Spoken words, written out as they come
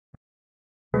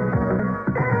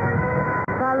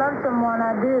love someone,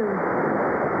 I do.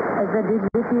 As I did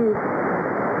with you.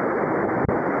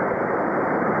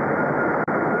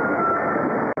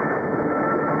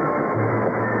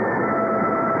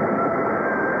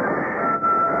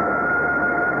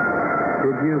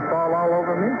 Did you fall all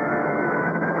over me?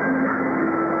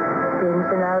 Didn't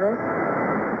you notice?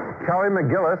 Kelly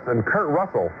McGillis and Kurt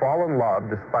Russell fall in love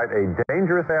despite a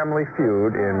dangerous family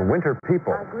feud in Winter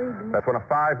People. That's one of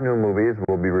 5 new movies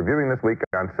we'll be reviewing this week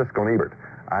on Siskel&Ebert.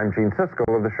 I'm Gene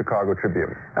Siskel of the Chicago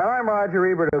Tribune. And I'm Roger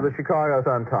Ebert of the Chicago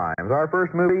Sun-Times. Our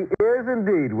first movie is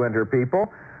indeed Winter People,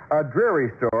 a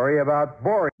dreary story about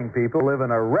boring people who live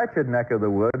in a wretched neck of the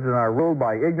woods and are ruled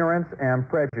by ignorance and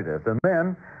prejudice. And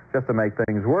then, just to make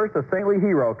things worse, a saintly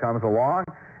hero comes along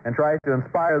and tries to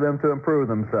inspire them to improve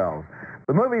themselves.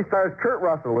 The movie stars Kurt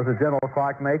Russell as a gentle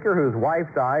clockmaker whose wife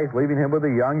dies, leaving him with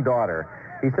a young daughter.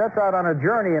 He sets out on a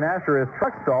journey, and after his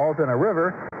truck stalls in a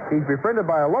river, he's befriended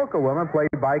by a local woman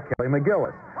played by Kelly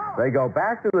McGillis. They go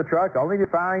back to the truck only to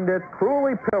find it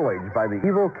cruelly pillaged by the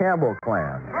evil Campbell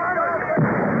clan.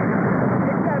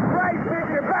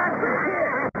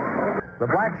 The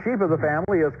black sheep of the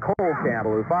family is Cole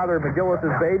Campbell, who fathered McGillis'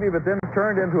 baby, but then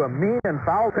turned into a mean and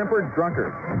foul-tempered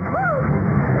drunkard.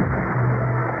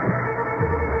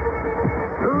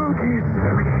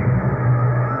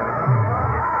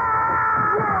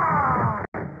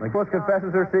 McGillis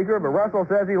confesses her secret, but Russell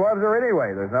says he loves her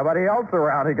anyway. There's nobody else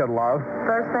around he could love.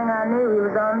 First thing I knew, he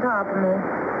was on top of me.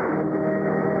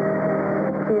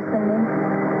 Kissing me.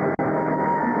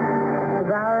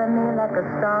 Devouring me like a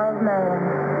starved man.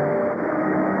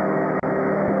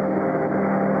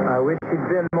 I wish she'd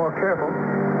been more careful.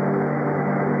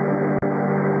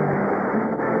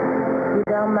 You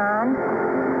don't mind?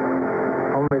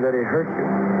 Only that he hurt you.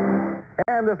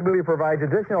 And this movie provides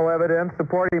additional evidence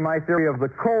supporting my theory of the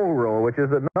Cole rule, which is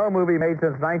that no movie made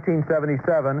since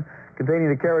 1977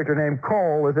 containing a character named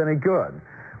Cole is any good.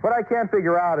 What I can't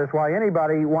figure out is why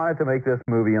anybody wanted to make this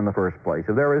movie in the first place.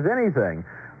 If there is anything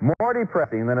more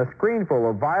depressing than a screen full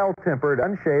of vile-tempered,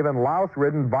 unshaven,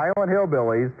 louse-ridden, violent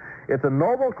hillbillies, it's a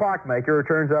noble clockmaker who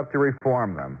turns up to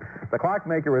reform them. The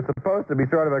clockmaker is supposed to be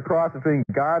sort of a cross between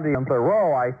Gandhi and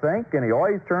Thoreau, I think, and he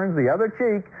always turns the other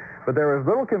cheek, but there is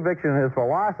little conviction in his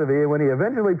philosophy, and when he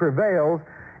eventually prevails,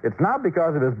 it's not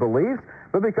because of his beliefs,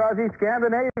 but because he's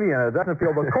Scandinavian and doesn't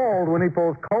feel the cold when he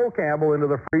pulls Cole Campbell into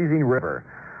the freezing river.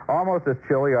 Almost as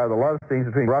chilly are the love scenes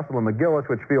between Russell and McGillis,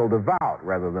 which feel devout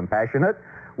rather than passionate.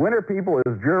 Winter People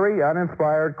is dreary,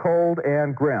 uninspired, cold,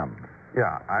 and grim.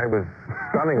 Yeah, I was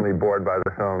stunningly bored by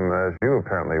the film, as you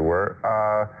apparently were.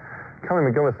 Kelly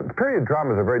McGillis, period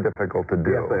dramas are very difficult to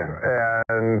do. Yes, they are.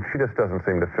 And she just doesn't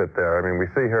seem to fit there. I mean, we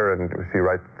see her and we see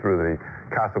right through the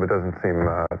costume. It doesn't seem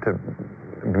to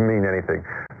mean anything.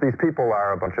 These people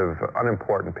are a bunch of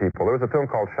unimportant people. There was a film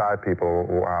called Shy People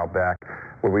a while back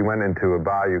where we went into a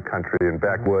bayou country and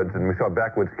backwoods, and we saw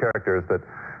backwoods characters that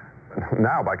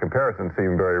now, by comparison,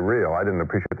 seem very real. I didn't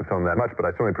appreciate the film that much, but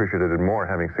I certainly appreciated it more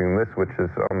having seen this, which is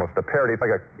almost a parody. It's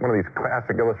like one of these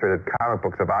classic illustrated comic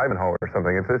books of Ivanhoe or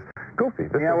something. It's just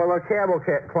goofy. Well, the Campbell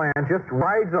clan just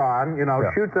rides on,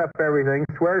 shoots up everything,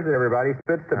 swears at everybody,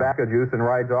 spits tobacco juice, and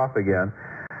rides off again.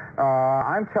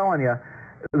 I'm telling you,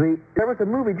 there was a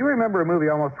movie, do you remember a movie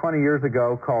almost 20 years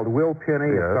ago called Will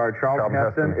Penny? Yes. It starred Charlton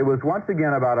Heston. It was once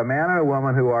again about a man and a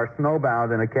woman who are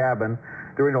snowbound in a cabin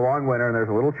during a long winter, and there's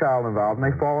a little child involved, and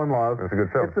they fall in love. It's a good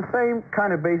film. It's the same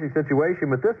kind of basic situation,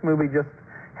 but this movie just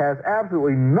has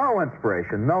absolutely no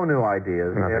inspiration, no new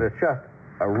ideas, and it's just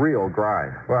a real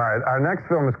grind. Well, all right, our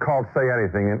next film is called Say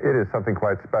Anything, and it is something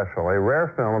quite special. A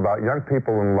rare film about young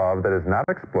people in love that is not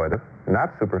exploitive,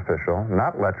 not superficial,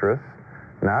 not lecherous,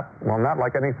 not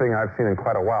like anything I've seen in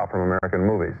quite a while from American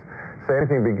movies. Say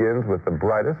Anything begins with the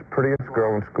brightest, prettiest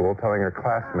girl in school telling her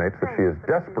classmates that she is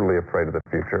desperately afraid of the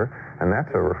future, and that's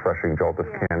a refreshing jolt of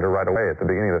candor right away at the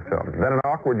beginning of the film. Then an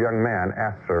awkward young man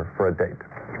asks her for a date.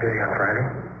 You busy on Friday?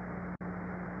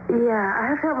 Yeah,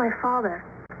 I have to help my father.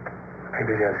 Are you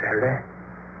busy on Saturday?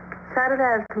 Saturday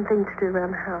I have some things to do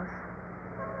around the house.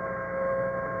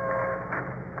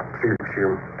 So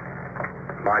you're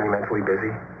monumentally busy?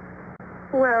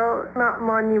 Well, not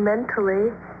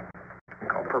monumentally.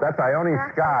 That's Ione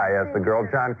Skye as the girl.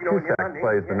 John Cusack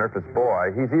plays the nervous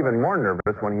boy. He's even more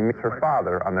nervous when he meets her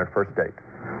father on their first date.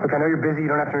 Look, I know you're busy. You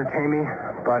don't have to entertain me,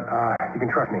 but you can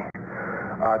trust me.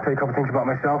 I'll tell you a couple things about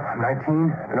myself. I'm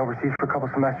 19, been overseas for a couple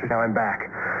semesters, now I'm back.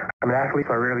 I'm an athlete,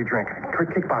 so I rarely drink.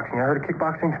 Kickboxing. You heard of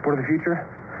kickboxing? Sport of the future?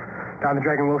 Don the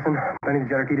Dragon Wilson, Benny the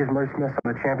Jet Arquitez, Murray Smith, some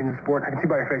of the champions of sport. I can see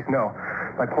by your face, no.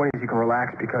 My point is you can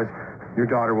relax because your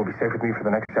daughter will be safe with me for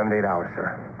the next 7 to 8 hours,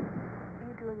 sir.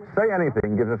 Say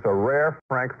Anything gives us a rare,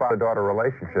 frank father-daughter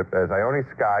relationship as Ione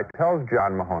Skye tells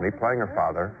John Mahoney, playing her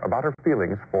father, about her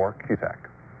feelings for Cusack.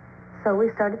 So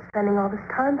we started spending all this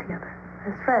time together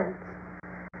as friends.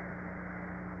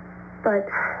 But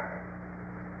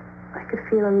I could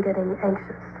feel him getting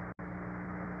anxious.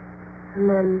 And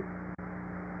then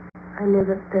I knew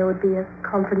that there would be a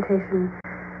confrontation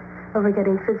over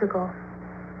getting physical.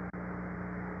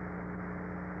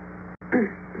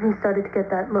 He started to get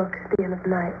that look at the end of the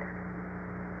night.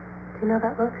 Do you know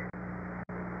that look?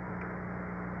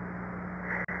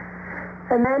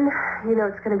 And then, you know,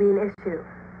 it's going to be an issue.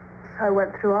 So I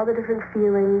went through all the different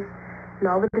feelings and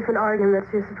all the different arguments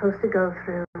you're supposed to go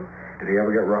through. Did he ever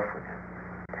get rough with you?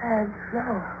 Dad, no.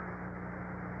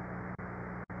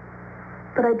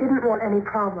 But I didn't want any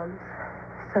problems,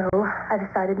 so I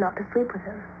decided not to sleep with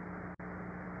him.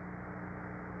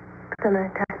 But then I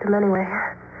attacked him anyway.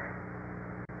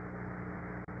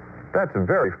 That's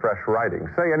very fresh writing.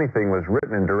 Say Anything was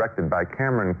written and directed by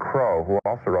Cameron Crowe, who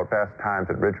also wrote Fast Times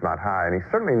at Ridgemont High, and he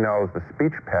certainly knows the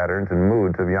speech patterns and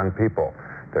moods of young people,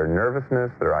 their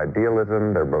nervousness, their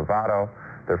idealism, their bravado,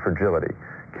 their fragility.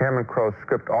 Cameron Crowe's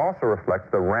script also reflects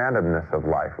the randomness of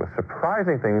life, with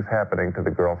surprising things happening to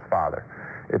the girl's father.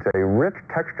 It's a rich,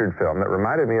 textured film that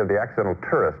reminded me of The Accidental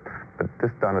Tourist, but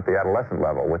this done at the adolescent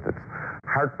level, with its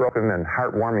heartbroken and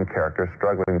heartwarming characters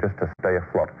struggling just to stay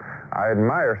afloat. I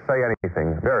admire Say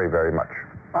Anything very, very much.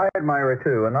 I admire it,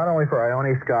 too, and not only for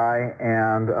Ione Skye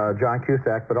and John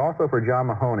Cusack, but also for John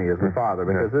Mahoney as the father,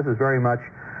 because this is very much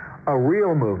a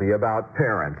real movie about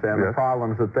parents and the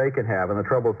problems that they can have and the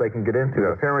troubles they can get into.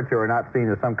 The parents who are not seen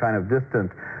as some kind of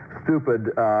distant, stupid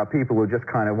people who just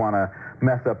kind of want to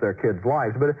mess up their kids'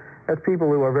 lives, but as people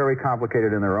who are very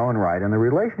complicated in their own right. And the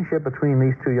relationship between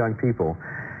these two young people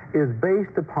is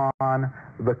based upon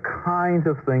the kinds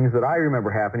of things that I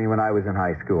remember happening when I was in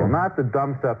high school. Not the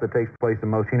dumb stuff that takes place in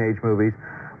most teenage movies,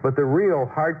 but the real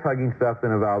heart-tugging stuff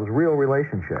that involves real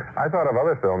relationships. I thought of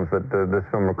other films that this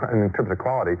film, in terms of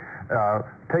quality,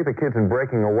 take the kids and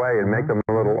breaking away and make them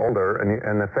a little older,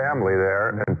 and the family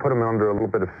there, and put them under a little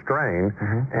bit of strain,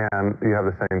 and you have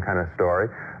the same kind of story.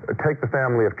 Take the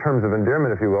family of Terms of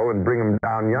Endearment, if you will, and bring them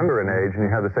down younger in age, and you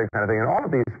have the same kind of thing. And all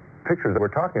of these pictures that we're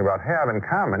talking about have in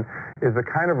common is the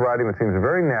kind of writing that seems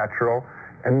very natural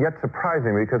and yet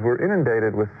surprising, because we're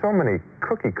inundated with so many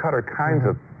cookie-cutter kinds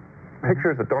of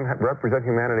pictures that don't represent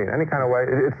humanity in any kind of way.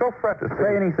 It's so fresh to see.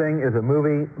 Say Anything is a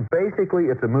movie, basically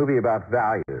it's a movie about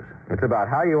values. It's about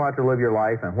how you want to live your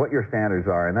life and what your standards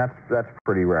are, and that's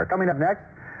pretty rare. Coming up next,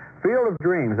 Field of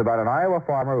Dreams, about an Iowa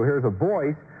farmer who hears a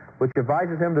voice which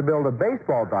advises him to build a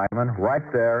baseball diamond right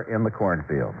there in the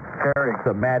cornfield. It's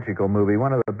a magical movie,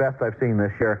 one of the best I've seen this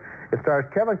year. It stars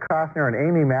Kevin Costner and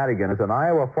Amy Madigan as an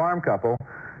Iowa farm couple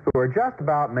who are just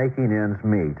about making ends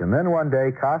meet. And then one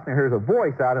day, Costner hears a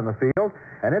voice out in the field,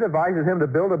 and it advises him to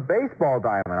build a baseball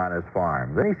diamond on his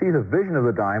farm. Then he sees a vision of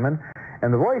the diamond, and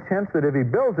the voice hints that if he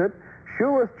builds it,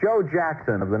 shoeless Joe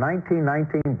Jackson of the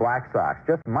 1919 Black Sox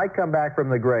just might come back from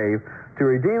the grave to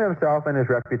redeem himself and his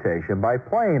reputation by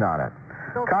playing on it.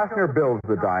 Costner builds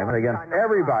the diamond against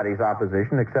everybody's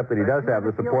opposition, except that he does have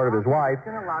the support of his wife,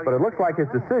 but it looks like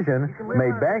his decision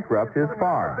may bankrupt his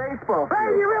farm. Baseball. Hey,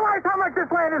 you realize how much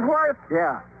this land is worth?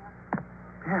 Yeah.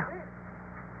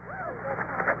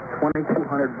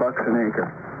 $2,200 an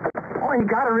acre. Oh, you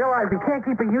gotta realize you can't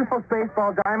keep a useless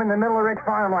baseball diamond in the middle of rich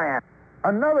farmland.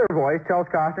 Another voice tells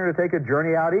Costner to take a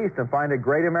journey out east and find a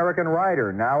great American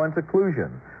writer now in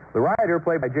seclusion. The writer,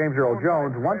 played by James Earl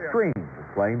Jones, once dreamed of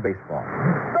playing baseball.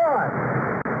 Saw it.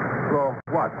 Well,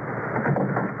 what?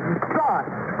 You saw it.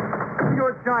 New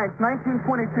York Giants,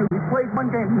 1922. He played one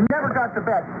game. He never got the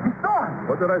bet. You saw it.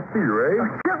 What did I see, Ray?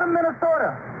 Chisholm,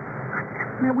 Minnesota.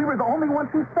 Man, we were the only ones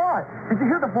who saw it. Did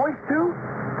you hear the voice, too?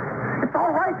 It's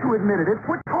all right to admit it. It's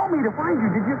what told me to find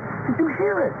you. Did you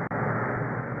hear it?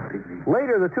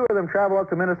 Later, the two of them travel up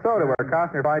to Minnesota, where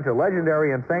Costner finds a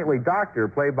legendary and saintly doctor,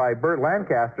 played by Burt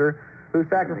Lancaster, who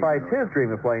sacrificed his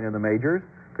dream of playing in the majors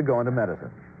to go into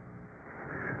medicine.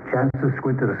 Chances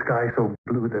squint to the sky so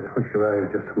blue that it hurts your eyes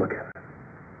just to look at it.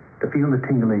 To feel the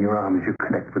tingle in your arm as you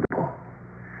connect with the ball.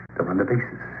 To run the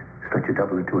bases, stretch a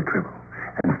double into a triple,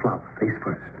 and flop face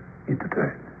first into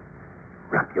third.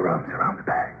 Wrap your arms around the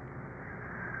bag.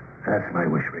 That's my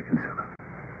wish, Rick and Silver.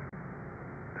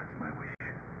 That's my wish.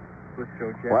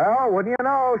 Well, wouldn't you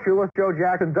know, shoeless Joe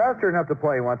Jackson does turn up to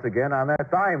play once again on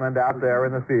that diamond out there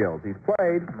in the field. He's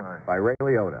played by Ray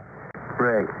Liotta.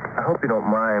 Ray, I hope you don't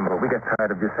mind, but we got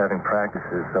tired of just having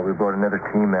practices, so we brought another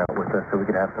team out with us so we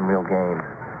could have some real games.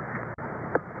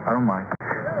 I don't mind.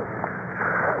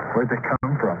 Where'd they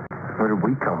come from? Where did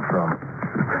we come from?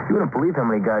 You wouldn't believe how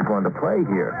many guys wanted to play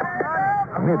here.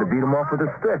 We had to beat them off with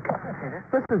a stick.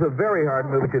 This is a very hard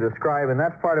movie to describe, and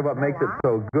that's part of what makes it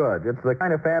so good. It's the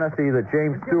kind of fantasy that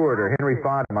James Stewart or Henry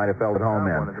Fonda might have felt at home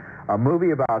in. A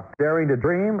movie about daring to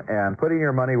dream and putting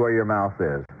your money where your mouth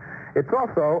is. It's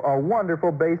also a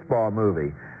wonderful baseball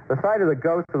movie. The sight of the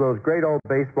ghosts of those great old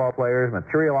baseball players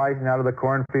materializing out of the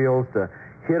cornfields to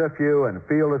hit a few and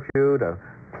field a few, to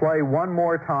play one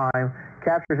more time,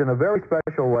 captures in a very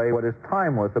special way what is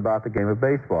timeless about the game of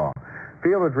baseball.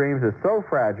 Field of Dreams is so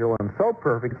fragile and so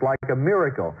perfect, it's like a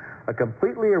miracle, a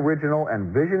completely original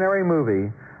and visionary movie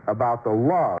about the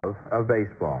love of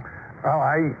baseball. Well,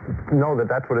 I know that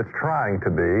that's what it's trying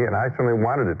to be, and I certainly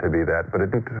wanted it to be that, but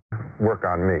it didn't work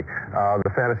on me.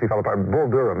 The fantasy fell apart. Bull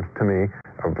Durham, to me,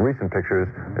 of recent pictures,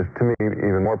 is to me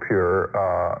even more pure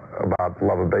about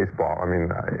love of baseball. I mean,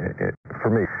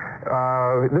 for me.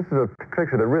 This is a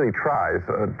picture that really tries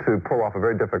to pull off a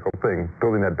very difficult thing,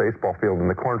 building that baseball field in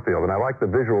the cornfield, and I like the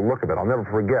visual look of it. I'll never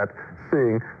forget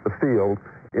seeing the field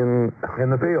in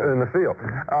the field.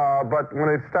 But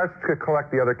when it starts to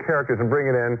collect the other characters and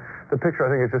bring it in, the picture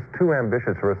I think is just too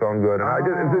ambitious for its own good. And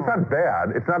it's not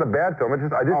bad. It's not a bad film. I just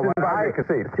didn't buy the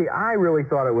conceit. See, I really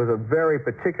thought it was a very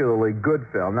particularly good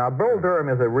film. Now, Bull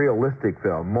Durham is a realistic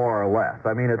film, more or less.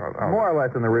 I mean, it's more or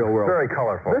less in the real world. Very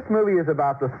colorful. This movie is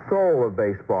about the soul of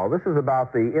baseball. This is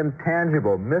about the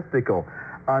intangible, mystical,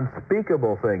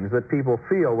 unspeakable things that people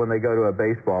feel when they go to a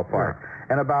baseball park,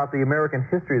 and about the American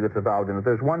history that's involved in it.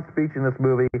 There's one speech in this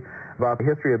movie about the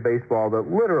history of baseball that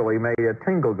literally made a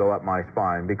tingle go up my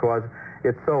spine because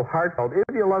it's so heartfelt.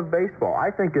 If you love baseball, I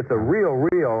think it's a real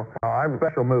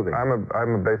special movie. I'm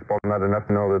a baseball nut enough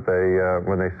to know that they,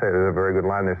 when they say there's a very good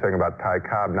line they're saying about Ty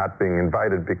Cobb not being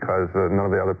invited because none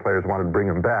of the other players wanted to bring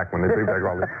him back. When they bring back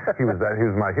all he was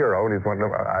my hero, and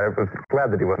I was glad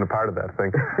that he wasn't a part of that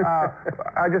thing.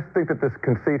 I just think that this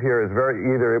conceit here is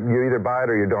you either buy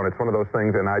it or you don't. It's one of those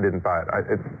things, and I didn't buy it. I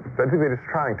think they're just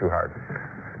trying too hard.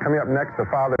 Coming up next, a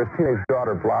father's teenage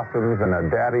daughter blossoms and a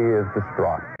daddy is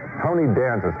distraught. Tony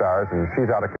Danza stars, and she's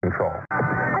out of control.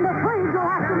 And the planes go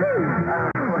after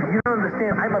me. You don't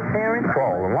understand. I'm a parent.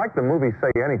 And like the movie Say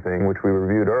Anything, which we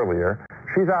reviewed earlier,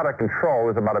 She's Out of Control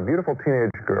is about a beautiful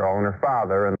teenage girl and her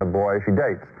father and the boy she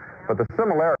dates. But the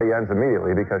similarity ends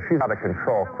immediately because She's Out of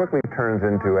Control quickly turns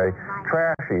into a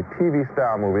trashy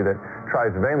TV-style movie that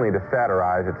tries vainly to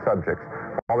satirize its subjects.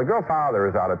 While the girl's father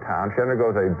is out of town, she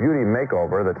undergoes a beauty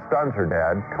makeover that stuns her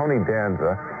dad, Tony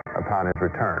Danza, upon his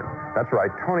return. That's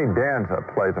right, Tony Danza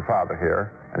plays a father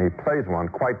here, and he plays one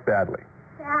quite badly.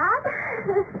 Dad?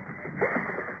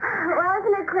 Well,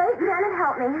 isn't it great? Janet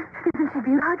helped me. Isn't she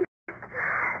beautiful?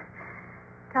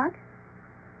 Doug?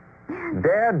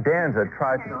 Dad Danza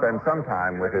tries to spend some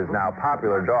time with his now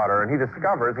popular daughter, and he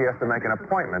discovers he has to make an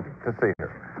appointment to see her.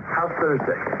 How's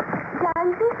Thursday? Dad,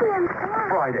 I'm busy. I'm sorry.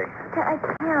 Friday. Dad, I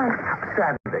can't.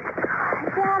 Saturday.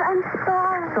 Dad, I'm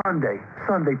sorry.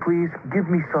 Sunday, please. Give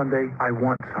me Sunday. I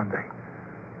want Sunday.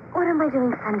 What am I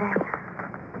doing Sunday?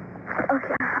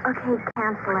 Okay,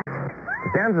 cancel it.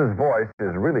 Danza's voice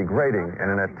is really grating,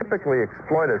 and in a typically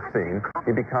exploitive scene,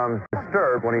 he becomes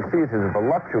disturbed when he sees his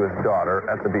voluptuous daughter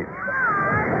at the beach. Dad,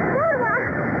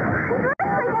 I'm dressed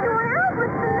like everyone else.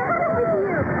 What's the matter with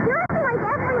you? You're acting like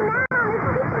every man on this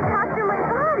beach is after my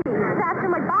body. Is after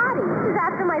my body. Is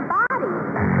after my body.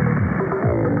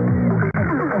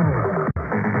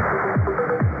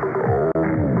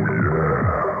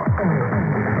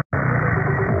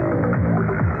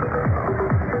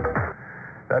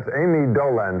 That's Amy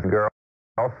Dolan's girl.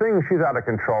 Seeing She's Out of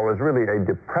Control is really a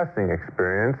depressing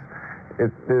experience. It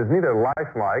is neither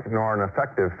lifelike nor an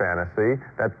effective fantasy.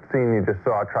 That scene you just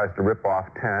saw tries to rip off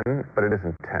 10, but it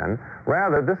isn't 10.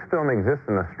 Rather, this film exists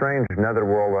in a strange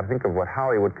netherworld, I think, of what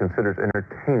Hollywood considers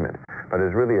entertainment, but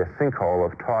is really a sinkhole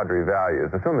of tawdry values.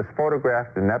 The film is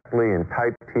photographed ineptly in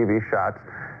tight TV shots,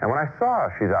 and when I saw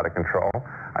She's Out of Control,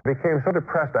 I became so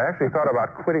depressed I actually thought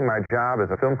about quitting my job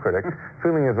as a film critic,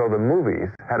 feeling as though the movies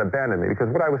had abandoned me, because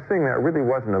what I was seeing there really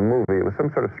wasn't a movie. It was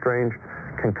some sort of strange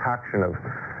concoction of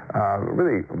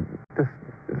really just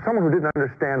someone who didn't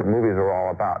understand what movies are all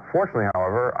about. Fortunately,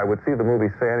 however, I would see the movie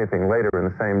Say Anything later in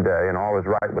the same day, and all is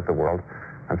right with the world.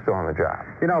 I'm still on the job.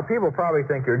 You know, people probably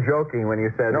think you're joking when you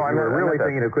said you were really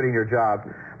thinking of quitting your job,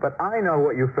 but I know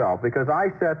what you felt, because I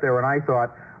sat there and I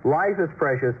thought, life is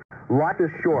precious, life is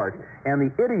short, and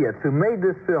the idiots who made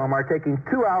this film are taking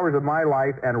 2 hours of my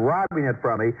life and robbing it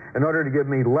from me in order to give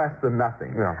me less than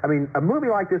nothing. Yeah. I mean, a movie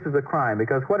like this is a crime,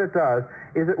 because what it does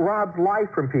is it robs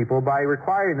life from people by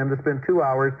requiring them to spend 2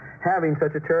 hours having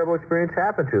such a terrible experience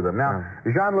happen to them. Now,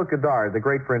 Jean-Luc Godard, the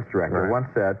great French director, once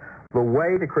said, the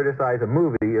way to criticize a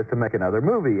movie is to make another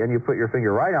movie, and you put your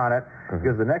finger right on it,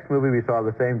 because the next movie we saw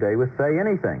the same day was Say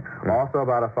Anything, also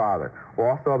about a father,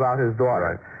 also about his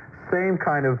daughter. Same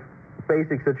kind of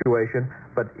basic situation,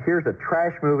 but here's a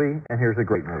trash movie, and here's a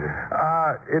great movie.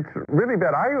 It's really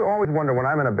bad. I always wonder when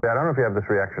I'm in a bad, I don't know if you have this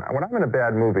reaction, when I'm in a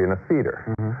bad movie in a theater,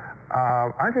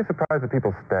 aren't you surprised that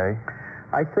people stay?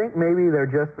 I think maybe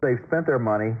they've spent their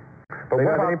money. But they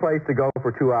what don't have about any place to go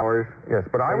for 2 hours. Yes,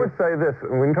 but I would say this,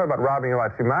 when you talk about robbing your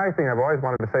life, see, my thing I've always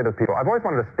wanted to say to people, I've always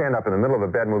wanted to stand up in the middle of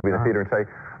a bad movie in the theater and say,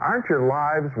 aren't your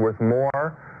lives worth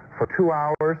more for 2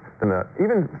 hours than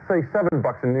even, say, $7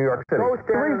 in New York City?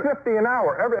 $3.50 an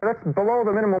hour. That's below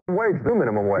the minimum wage, the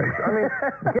minimum wage. I mean,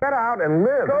 get out and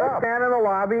live. Go stand in the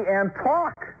lobby and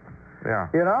talk. Yeah.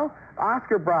 You know?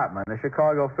 Oscar Brotman, the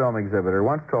Chicago film exhibitor,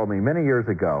 once told me many years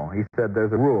ago, he said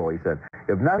there's a rule. He said,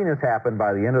 if nothing has happened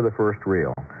by the end of the first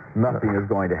reel, nothing is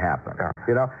going to happen. Yeah.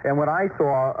 You know? And when I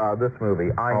saw this movie,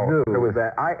 I knew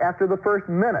that after the first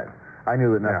minute, I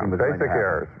knew that nothing was going to happen. Basic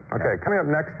errors. Okay, coming up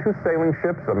next, 2 sailing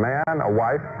ships, a man, a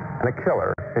wife, and a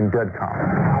killer in dead calm.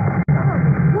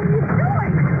 What are you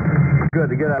doing? Good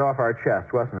to get that off our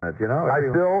chest, wasn't it? You know?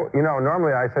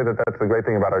 Normally I say that that's the great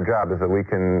thing about our job is that we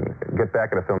can get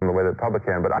back at a film the way that the public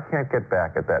can, but I can't get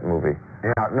back at that movie.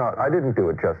 Yeah. No, I didn't do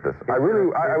it justice. I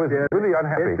was really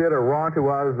unhappy. It did a wrong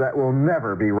to us that will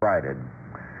never be righted.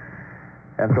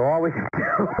 And so all we can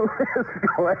do is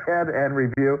go ahead and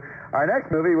review our next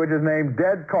movie, which is named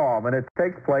Dead Calm, and it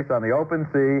takes place on the open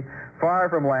sea, far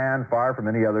from land, far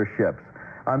from any other ships.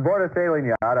 On board a sailing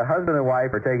yacht, a husband and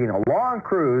wife are taking a long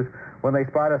cruise when they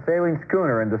spot a sailing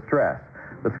schooner in distress.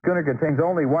 The schooner contains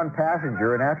only one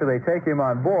passenger, and after they take him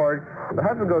on board, the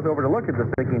husband goes over to look at the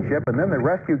sinking ship, and then the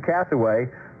rescued castaway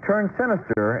turns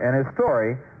sinister, and his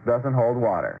story doesn't hold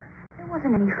water. There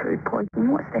wasn't any food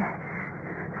poisoning, was there?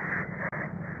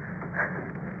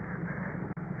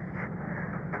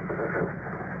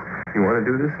 You want to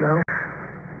do this now?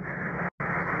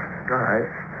 All right.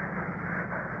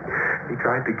 He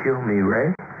tried to kill me,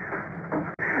 Ray.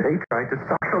 He tried to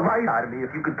suck the life out of me, if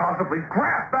you could possibly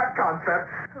grasp that concept.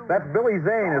 That's Billy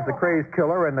Zane as the crazed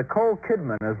killer and Nicole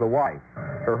Kidman as the wife.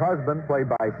 Her husband, played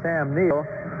by Sam Neill,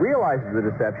 realizes the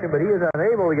deception, but he is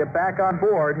unable to get back on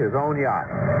board his own yacht.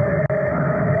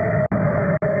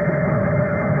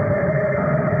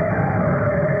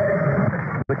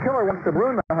 The killer wants to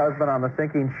ruin the husband on the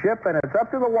sinking ship, and it's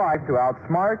up to the wife to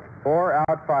outsmart or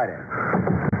outfight him.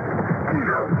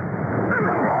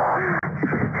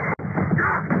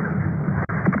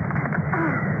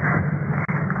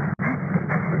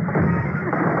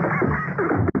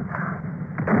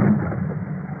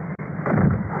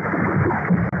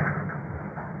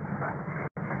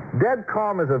 Dead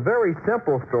Calm is a very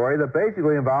simple story that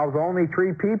basically involves only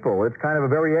 3 people. It's kind of a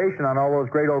variation on all those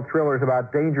great old thrillers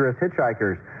about dangerous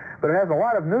hitchhikers. But it has a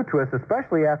lot of new twists,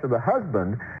 especially after the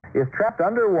husband is trapped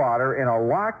underwater in a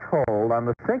locked hold on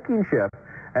the sinking ship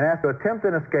and has to attempt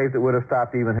an escape that would have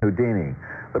stopped even Houdini.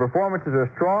 The performances are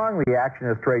strong, the action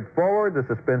is straightforward, the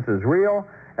suspense is real,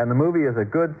 and the movie is a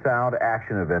good, sound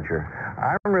action adventure.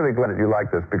 I'm really glad that you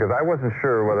like this because I wasn't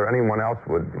sure whether anyone else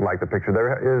would like the picture.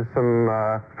 There is some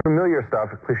familiar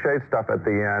stuff, cliche stuff at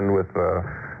the end with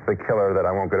the killer that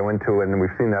I won't go into, and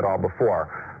we've seen that all before.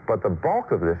 But the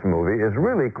bulk of this movie is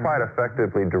really quite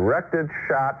effectively directed,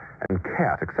 shot, and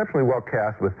cast, exceptionally well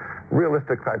cast with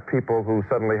realistic type people who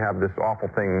suddenly have this awful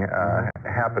thing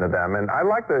happen to them. And I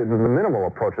like the minimal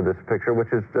approach of this picture,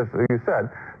 which is, just as you said,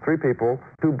 3 people,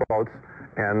 2 boats,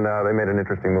 and they made an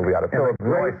interesting movie out of it. Philip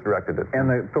Noyce directed it. And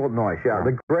Philip Noyce, yeah.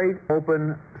 The great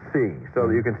open sea, so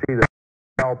that you can see the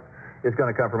help is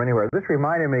going to come from anywhere. This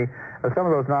reminded me of some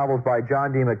of those novels by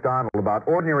John D. MacDonald about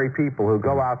ordinary people who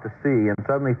go out to sea and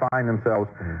suddenly find themselves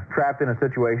trapped in a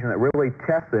situation that really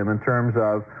tests them in terms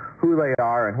of who they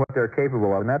are and what they're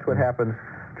capable of. And that's what happens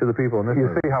to the people in this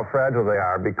movie. You see how fragile they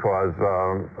are because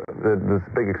this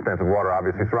big expanse of water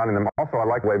obviously surrounding them. Also, I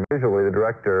like the way visually the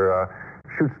director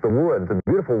shoots the woods. The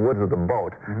beautiful woods of the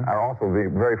boat are also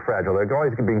very fragile. They're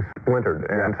always being splintered,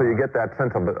 and so you get that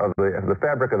sense of the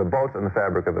fabric of the boats and the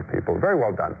fabric of the people. Very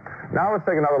well done. Now let's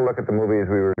take another look at the movies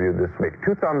we reviewed this week.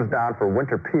 2 thumbs down for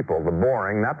Winter People, the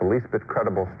boring, not the least bit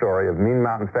credible story of mean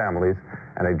mountain families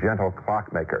and a gentle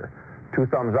clockmaker. 2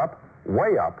 thumbs up,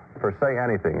 way up, for Say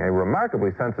Anything, a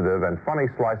remarkably sensitive and funny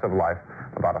slice of life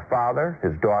about a father,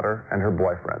 his daughter, and her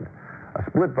boyfriend. A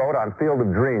split vote on Field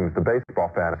of Dreams, the baseball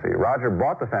fantasy. Roger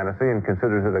bought the fantasy and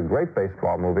considers it a great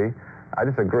baseball movie. I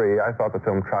disagree. I thought the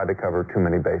film tried to cover too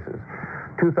many bases.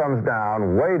 2 thumbs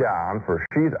down, way down, for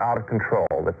She's Out of Control,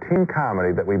 the teen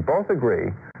comedy that we both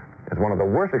agree as one of the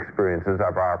worst experiences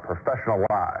of our professional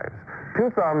lives. 2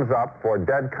 thumbs up for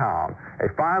Dead Calm, a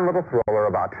fine little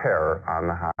thriller about terror on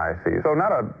the high seas. So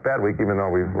not a bad week, even though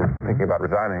we were thinking about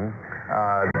resigning.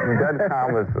 Dead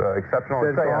Calm was exceptional.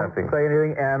 Say anything.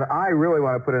 And I really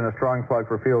want to put in a strong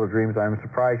plug for Field of Dreams. I'm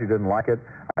surprised you didn't like it.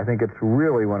 I think it's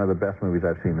really one of the best movies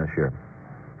I've seen this year.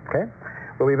 Okay?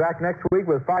 We'll be back next week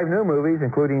with 5 new movies,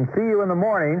 including See You in the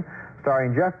Morning,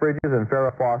 starring Jeff Bridges and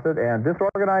Farrah Fawcett, and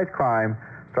Disorganized Crime,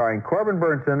 starring Corbin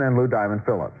Burnson and Lou Diamond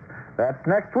Phillips. That's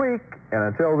next week, and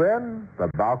until then,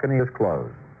 the balcony is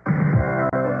closed.